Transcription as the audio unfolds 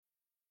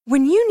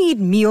When you need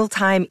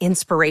mealtime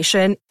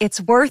inspiration,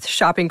 it's worth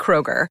shopping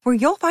Kroger, where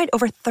you'll find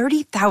over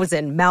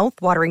 30,000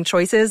 mouth-watering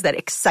choices that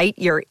excite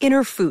your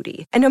inner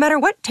foodie. And no matter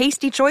what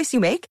tasty choice you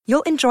make,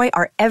 you'll enjoy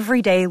our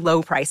everyday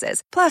low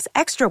prices, plus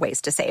extra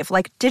ways to save,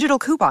 like digital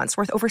coupons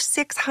worth over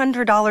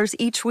 $600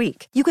 each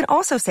week. You can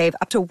also save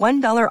up to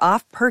 $1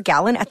 off per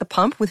gallon at the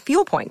pump with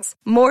fuel points.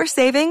 More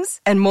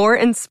savings and more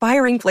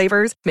inspiring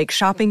flavors make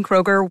shopping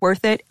Kroger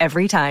worth it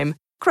every time.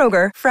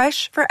 Kroger,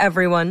 fresh for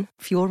everyone.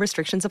 Fuel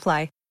restrictions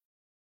apply.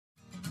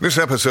 This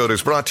episode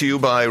is brought to you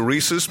by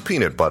Reese's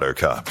Peanut Butter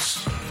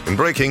Cups. In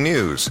breaking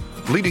news,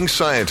 leading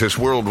scientists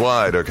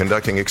worldwide are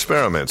conducting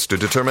experiments to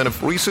determine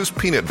if Reese's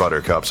Peanut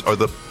Butter Cups are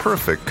the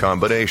perfect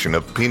combination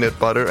of peanut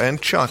butter and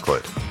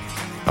chocolate.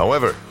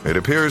 However, it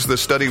appears the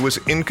study was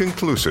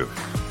inconclusive,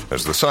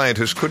 as the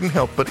scientists couldn't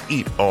help but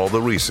eat all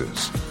the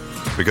Reese's.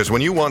 Because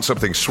when you want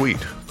something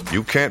sweet,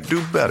 you can't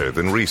do better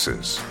than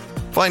Reese's.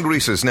 Find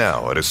Reese's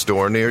now at a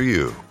store near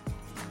you.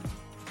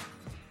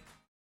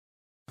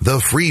 The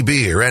Free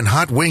Beer and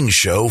Hot Wings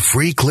Show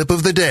free clip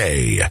of the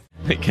day.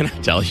 Can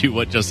I tell you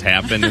what just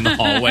happened in the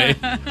hallway?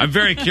 I'm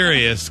very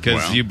curious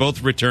because you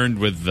both returned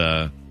with,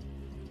 I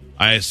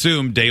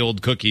assume,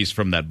 day-old cookies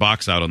from that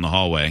box out in the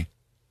hallway.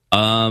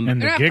 And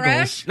the giggles.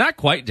 Fresh? Not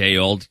quite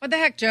day-old. What the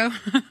heck, Joe?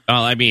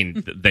 I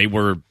mean, they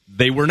were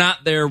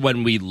not there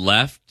when we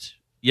left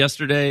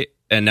yesterday,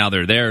 and now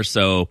they're there,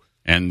 so...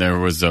 And there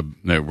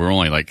were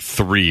only like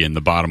 3 in the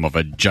bottom of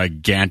a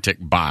gigantic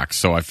box,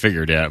 so I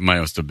figured it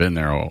must have been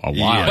there a while.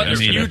 Yeah, but they're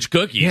huge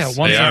cookies. Yeah,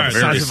 They are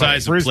the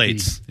size of Frisbee.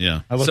 plates.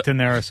 Yeah. I looked in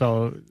there,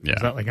 so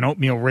is that like an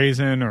oatmeal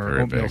raisin or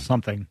Very oatmeal big.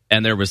 something?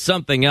 And there was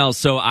something else,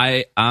 so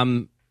I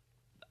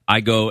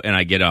go and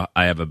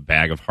I have a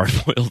bag of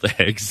hard-boiled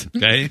eggs.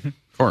 Okay.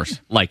 Of course.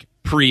 Like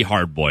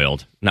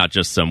pre-hard-boiled, not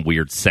just some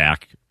weird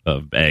sack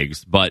of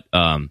eggs, but...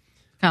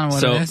 Kind of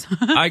what so it is.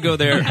 I go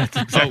there.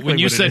 When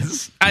you said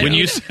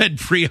you said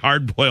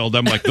pre-hard boiled,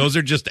 I'm like, those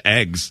are just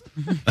eggs.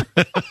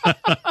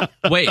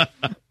 Wait.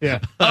 Yeah.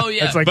 Oh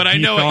yeah. It's like But I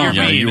know what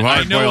you Yeah, mean. you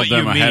I know hard-boiled what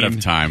them you ahead mean.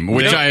 of time,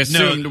 which No, I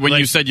assumed when like-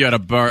 you said you had a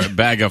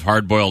bag of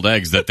hard-boiled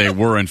eggs that they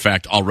were, in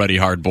fact, already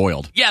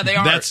hard-boiled. Yeah, they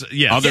are. That's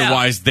yes.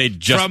 Otherwise, they'd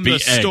just From be the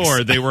eggs.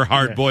 store, they were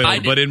hard I boiled.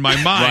 did- But in my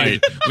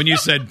mind, Right. when you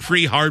said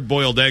pre-hard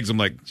boiled eggs, I'm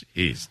like,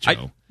 geez,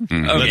 Joe.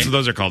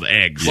 Those are called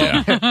eggs.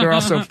 Yeah. They're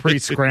also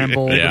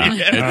pre-scrambled. Yeah.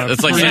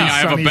 It's like saying I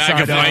have a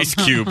bag of sunny-side up. ice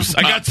cubes.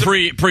 I got some-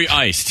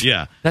 pre-iced.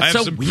 Yeah. That's I have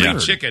so some weird.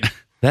 chicken.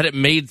 that it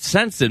made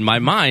sense in my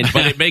mind,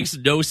 but it makes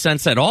no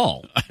sense at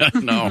all.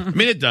 No. I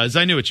mean, it does.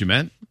 I knew what you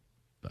meant.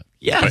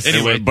 Yes.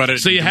 Anyway, but it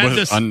so you had was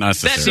this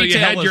unnecessary. So you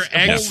detail had your was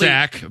egg wholly-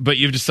 sack, but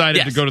you've decided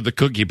Yes. to go to the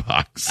cookie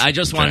box. I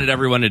just wanted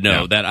everyone to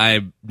know that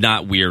I'm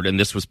not weird, and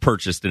this was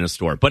purchased in a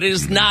store. But it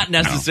is not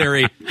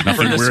necessary for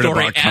Nothing the weird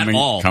story about at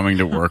all. coming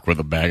to work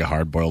with a bag of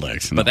hard-boiled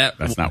eggs. No, But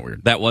that's not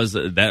weird.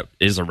 That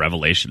is a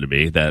revelation to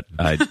me that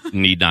I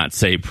need not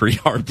say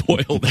pre-hard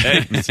boiled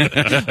eggs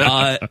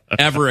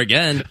ever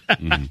again.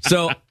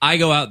 So I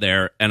go out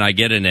there and I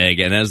get an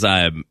egg, and as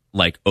I'm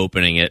like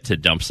opening it to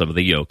dump some of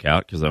the yolk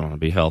out because I want to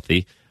be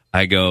healthy,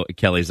 I go.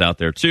 Kelly's out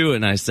there too,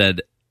 and I said,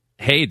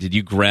 "Hey, did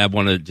you have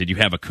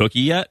a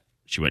cookie yet?"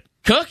 She went,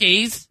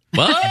 "Cookies?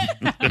 What?"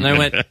 And I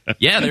went,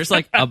 "Yeah, there's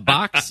like a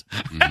box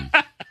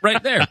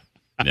right there.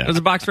 Yeah. There's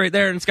a box right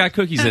there, and it's got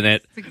cookies in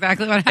it." That's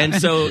exactly what happened.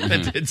 And so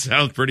That did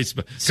sound pretty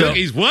So-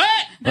 cookies. What?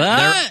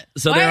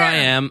 there I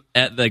am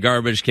at the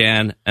garbage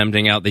can,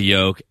 emptying out the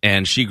yolk,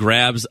 and she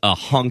grabs a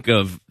hunk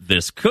of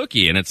this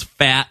cookie, and it's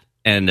fat,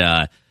 and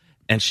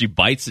she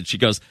bites it. She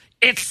goes,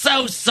 "It's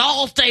so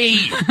salty,"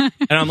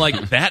 and I'm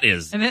like, "That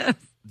is." And it-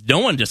 No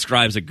one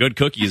describes a good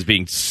cookie as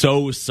being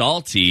so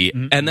salty.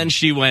 And then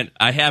she went,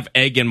 "I have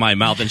egg in my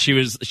mouth," and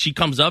she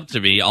comes up to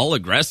me all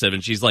aggressive,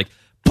 and she's like,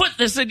 "Put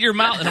this in your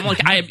mouth," and I'm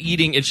like, "I am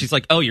eating," and she's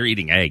like, "Oh, you're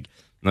eating egg,"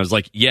 and I was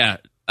like, "Yeah."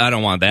 I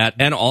don't want that.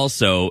 And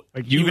also,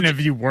 like, even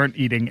if you weren't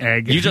eating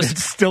egg, you just-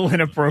 it's still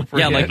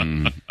inappropriate. yeah,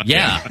 like,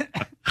 yeah,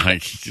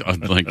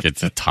 like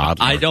it's a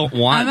toddler. I don't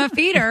want. I'm a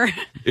feeder.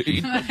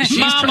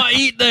 Mama,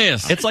 eat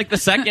this. It's like the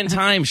second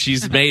time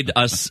she's made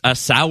a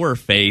sour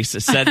face,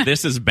 said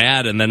this is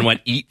bad, and then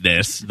went, "Eat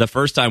this." The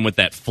first time with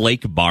that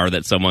flake bar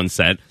that someone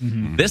sent.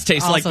 This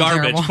tastes like Also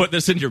garbage. terrible. Put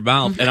this in your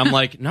mouth. And I'm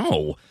like,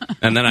 no.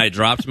 And then I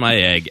dropped my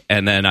egg,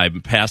 and then I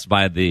passed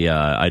by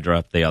I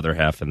dropped the other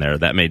half in there.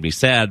 That made me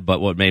sad,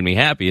 but what made me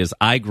happy is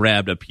I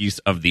grabbed a piece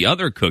of the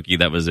other cookie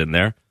that was in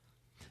there,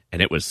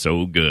 and it was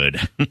so good.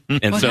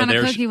 And What so kind of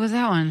there's cookie was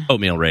that one?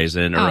 oatmeal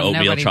raisin or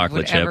oatmeal nobody chocolate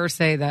would chip. ever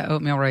say that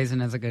oatmeal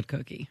raisin is a good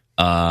cookie.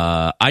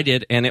 I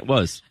did, and it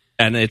was.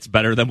 And it's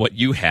better than what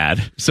you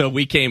had. So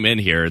we came in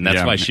here, and that's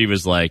Yeah. why she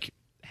was like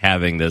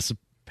having this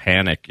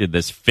panic,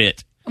 this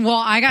fit. Well,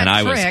 I got And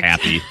I tricked was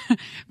happy.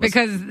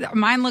 because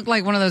mine looked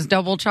like one of those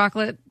double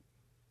chocolate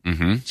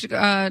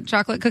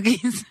chocolate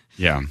cookies.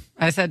 Yeah.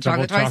 I said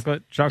Double chocolate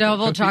twice. chocolate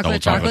Double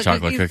chocolate chocolate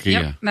cookies. cookie,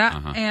 Yep, yeah. that.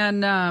 Uh-huh.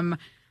 And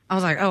I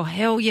was like, oh,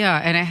 hell yeah.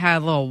 And it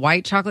had little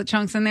white chocolate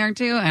chunks in there,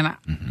 too. And I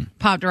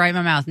popped right in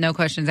my mouth. No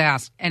questions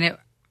asked. And it,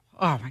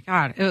 oh, my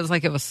God. It was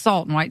like it was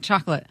salt and white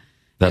chocolate.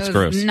 That's it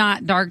was gross.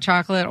 Not dark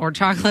chocolate or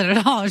chocolate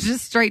at all. It was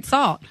just straight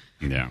salt.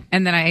 Yeah.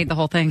 And then I ate the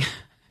whole thing.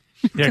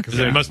 Yeah, because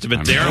It must have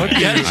been terrible.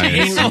 I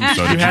assume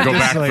so. Did you had go this,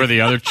 back like- for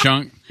the other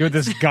chunk? you had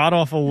this god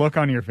awful look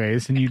on your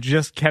face, and you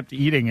just kept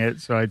eating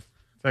it. So I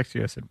texted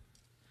you. I said,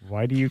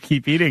 "Why do you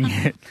keep eating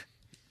it?"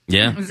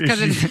 Yeah. It's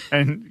 'cause it's,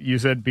 And you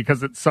said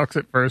because it sucks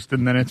at first,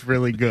 and then it's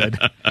really good.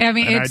 I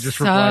mean, And it I just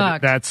replied,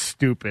 sucked. "That's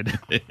stupid."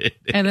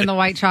 And then the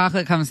white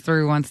chocolate comes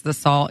through once the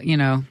salt,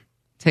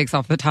 takes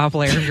off the top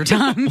layer of your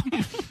tongue.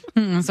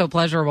 It's so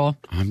pleasurable.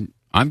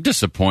 I'm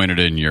disappointed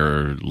in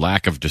your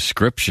lack of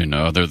description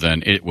other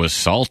than it was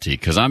salty,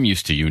 because I'm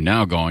used to you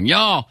now going,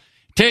 y'all,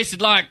 it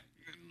tasted like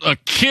a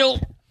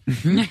kilt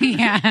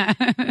Yeah.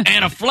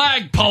 and a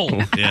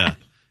flagpole Yeah.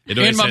 It in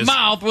always my says-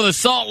 mouth with a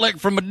salt lick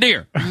from a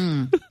deer.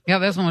 Yeah,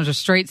 this one was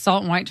just straight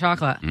salt and white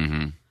chocolate.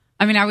 Mm-hmm.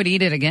 I mean, I would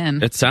eat it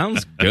again. It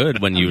sounds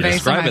good when you Based on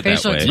describe my it that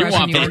facial way. You expression,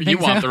 want you wouldn't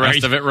the think so.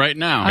 rest of it right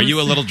now. Are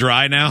you a little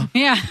dry now?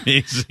 Yeah.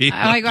 You see,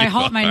 I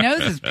hope my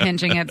nose is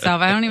pinching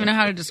itself. I don't even know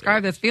how to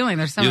describe this feeling.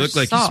 There's so You much look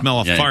like salt. you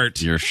smell a Yeah,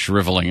 fart. You're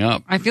shriveling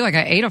up. I feel like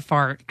I ate a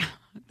fart.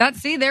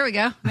 There we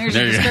go. There's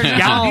There your you go. description.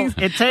 Y'all, it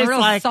a tastes real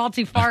like-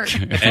 salty fart.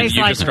 And tastes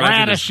you like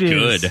described it as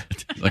radishes. good.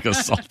 Like a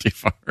salty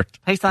fart.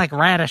 Tastes like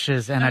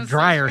radishes and a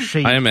dryer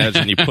sheet. I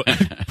imagine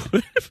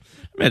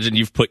imagine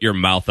you've put your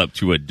mouth up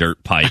to a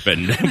dirt pipe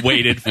and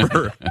waited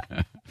for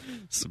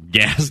some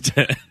gas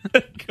to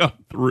come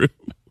through.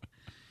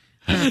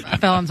 I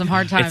fell on some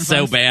hard times. It's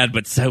so once. bad,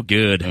 but so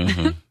good.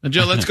 Now,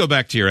 Joe, let's go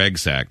back to your egg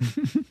sack.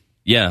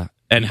 Yeah.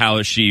 And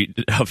how she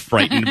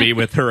frightened me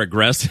with her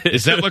aggressive.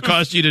 Is that what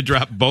caused you to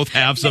drop both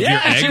halves of your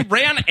Yeah, she egg?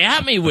 ran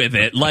at me with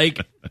it, like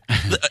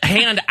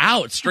hand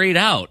out, straight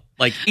out.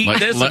 Like, eat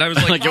this. And I was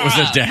like, it was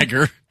a "Ah."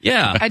 dagger.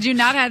 Yeah. Had you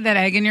not had that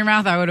egg in your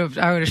mouth, I would have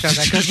shoved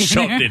that cookie in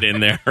Shoved there. it in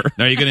there.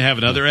 Now, are you going to have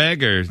another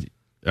egg, or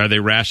are they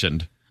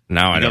rationed?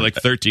 No, I You got don't. like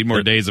 13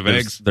 more days of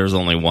eggs. There's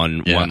only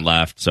one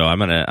left, so I'm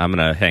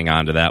gonna hang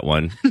on to that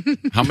one.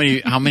 How many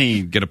Get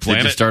a did you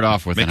planet? start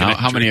off with? Make And an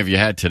how many entry. have you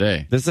had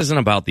today? This isn't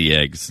about the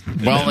eggs.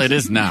 Well, it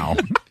is now.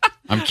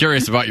 I'm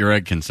curious about your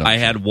egg consumption. I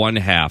had one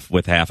half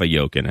with half a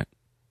yolk in it,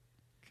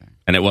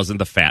 and it wasn't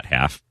the fat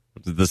half;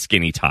 it was the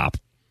skinny top.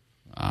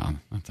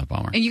 That's a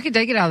bummer. And you could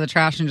take it out of the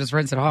trash and just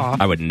rinse it off.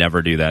 I would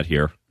never do that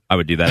here. I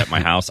would do that at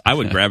my house. I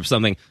would grab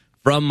something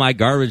from my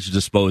garbage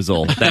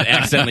disposal that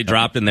accidentally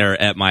dropped in there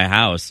at my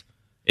house.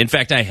 In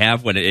fact, I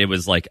have when it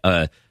was like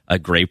a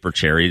grape or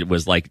cherry. It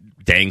was like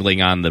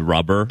dangling on the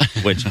rubber,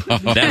 which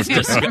that's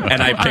just.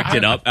 And I picked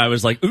it up. I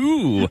was like,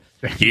 "Ooh,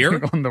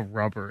 here." on the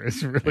rubber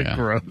is really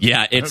gross.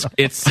 Yeah, it's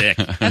sick.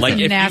 Like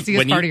the if nastiest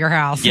when part of your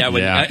house. Yeah,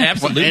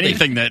 absolutely. Well,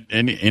 anything that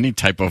any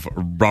type of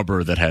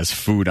rubber that has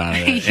food on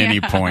it at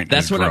any point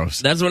That's is what gross.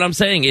 that's what I'm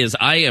saying is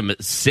I am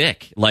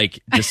sick.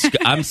 Like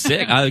I'm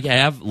sick. I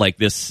have like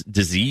this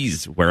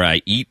disease where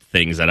I eat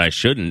things that I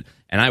shouldn't,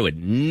 and I would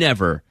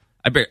never.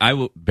 I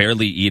would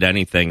barely eat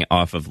anything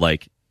off of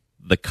like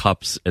the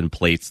cups and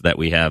plates that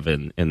we have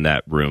in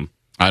that room.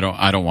 I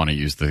don't want to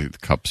use the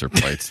cups or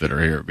plates that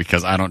are here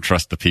because I don't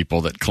trust the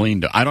people that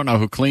cleaned them. I don't know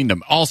who cleaned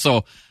them.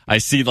 Also, I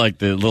see like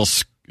the little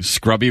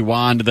scrubby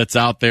wand that's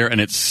out there,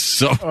 and it's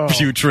so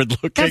putrid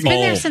looking. That's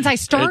been there since I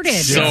started.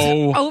 It's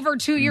so over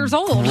 2 years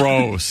old.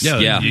 gross.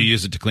 Yeah. You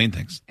use it to clean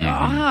things.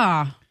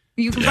 Ah.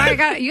 You can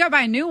you gotta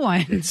buy a new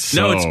one.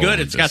 No, it's good.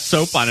 It's got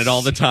soap on it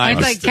all the time.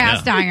 It's like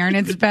cast iron.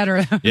 It's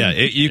better. Yeah,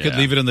 you could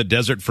leave it in the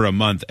desert for a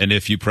month, and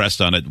if you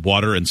pressed on it,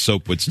 water and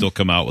soap would still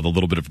come out with a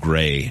little bit of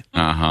gray.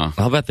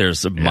 I'll bet there's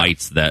some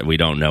mites that we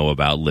don't know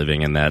about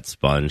living in that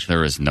sponge.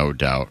 There is no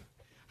doubt.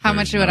 How There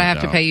much is would no I have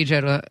to doubt. pay you,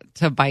 Joe,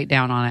 to bite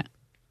down on it?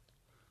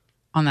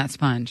 On that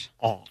sponge?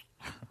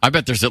 I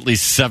bet there's at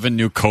least 7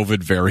 new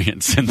COVID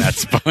variants in that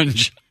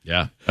sponge.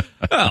 Yeah.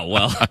 Oh,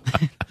 well,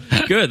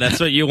 good.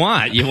 That's what you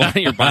want. You want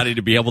your body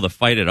to be able to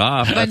fight it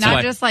off. But That's not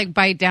why just like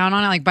bite down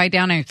on it, like bite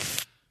down and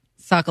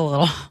suck a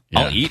little.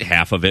 I'll eat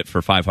half of it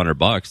for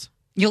 $500.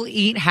 You'll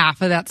eat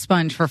half of that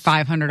sponge for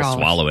 $500.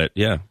 Swallow it.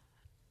 Yeah.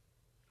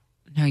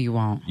 No, you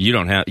won't.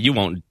 You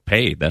won't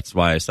pay. That's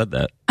why I said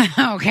that.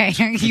 Okay,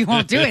 you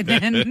won't do it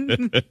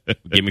then.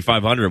 Give me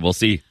 500. We'll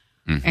see.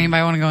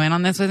 Anybody want to go in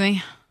on this with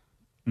me?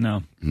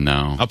 No.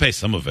 No. I'll pay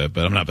some of it,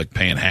 but I'm not like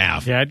paying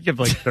half. Yeah, I'd give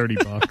like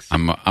 $30.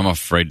 I'm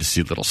afraid to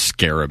see little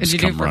scarabs Did you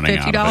do come it for running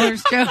out of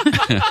 $50,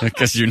 Joe? it.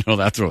 Because you know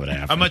that's what would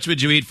happen. How much would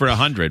you eat for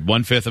 100?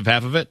 1/5 of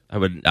half of it? I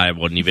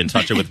wouldn't even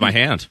touch it with my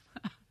hand.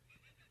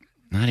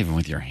 Not even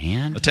with your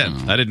hand? A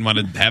tenth. I didn't want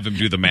to have him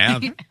do the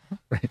math.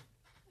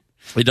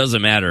 It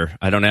doesn't matter.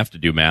 I don't have to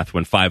do math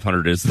when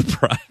 500 is the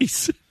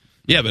price.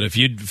 Yeah, but if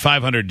you'd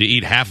 500 to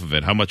eat half of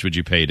it, how much would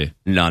you pay to?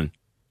 None.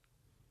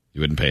 You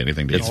wouldn't pay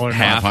anything to It's eat.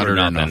 half or 500 or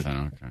nothing.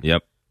 nothing, okay.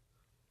 Yep.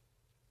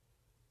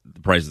 The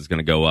price is going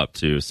to go up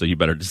too, so you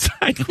better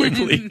decide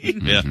quickly.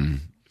 Yeah.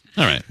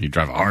 All right. You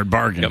drive a hard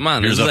bargain. Come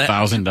on, Here's this is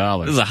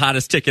 $1,000. This is the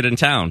hottest ticket in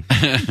town.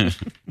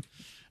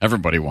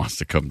 Everybody wants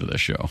to come to the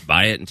show.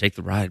 Buy it and take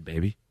the ride,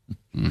 baby.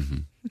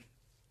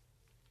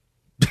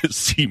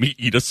 See me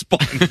eat a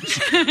sponge.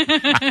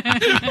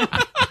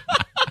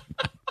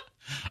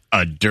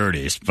 A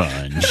dirty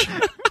sponge.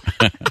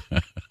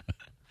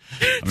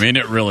 I mean,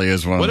 it really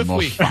is one What of the if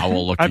most we-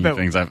 foul-looking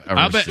things I've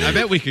ever seen. I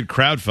bet we could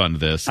crowdfund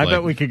this. I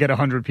bet we could get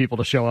 100 people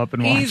to show up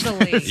and watch.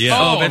 Easily. Yeah.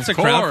 Oh, if it's a of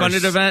course.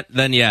 crowdfunded event,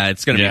 then yeah,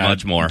 it's going to be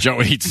much more.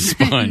 Joe eats a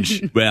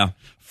sponge. Yeah.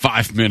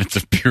 5 minutes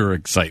of pure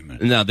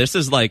excitement. No, this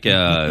is like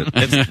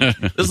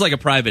this is like a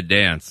private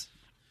dance.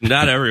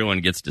 Not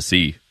everyone gets to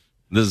see.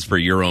 This is for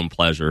your own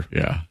pleasure.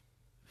 Yeah.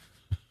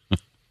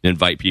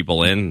 Invite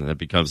people in, that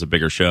becomes a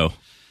bigger show.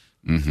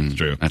 It's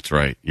true. That's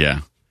right.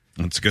 Yeah.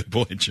 That's a good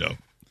point, Joe.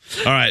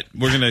 All right,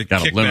 we're going to Got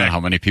to kick limit back how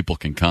many people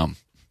can come.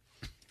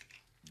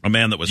 a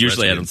man that was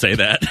Usually I rescued. don't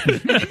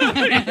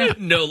say that.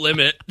 No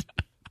limit.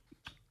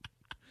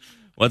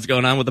 What's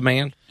going on with the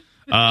man?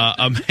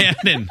 A man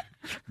in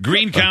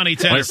Greene County,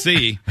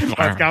 Tennessee.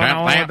 What's going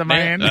on with the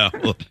man?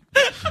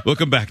 We'll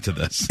come back to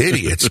this.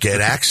 Idiots get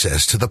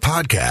access to the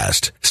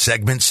podcast,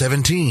 segment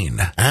 17,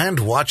 and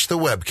watch the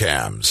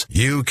webcams.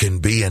 You can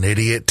be an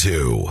idiot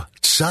too.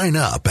 Sign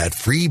up at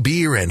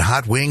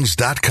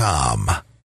freebeerandhotwings.com.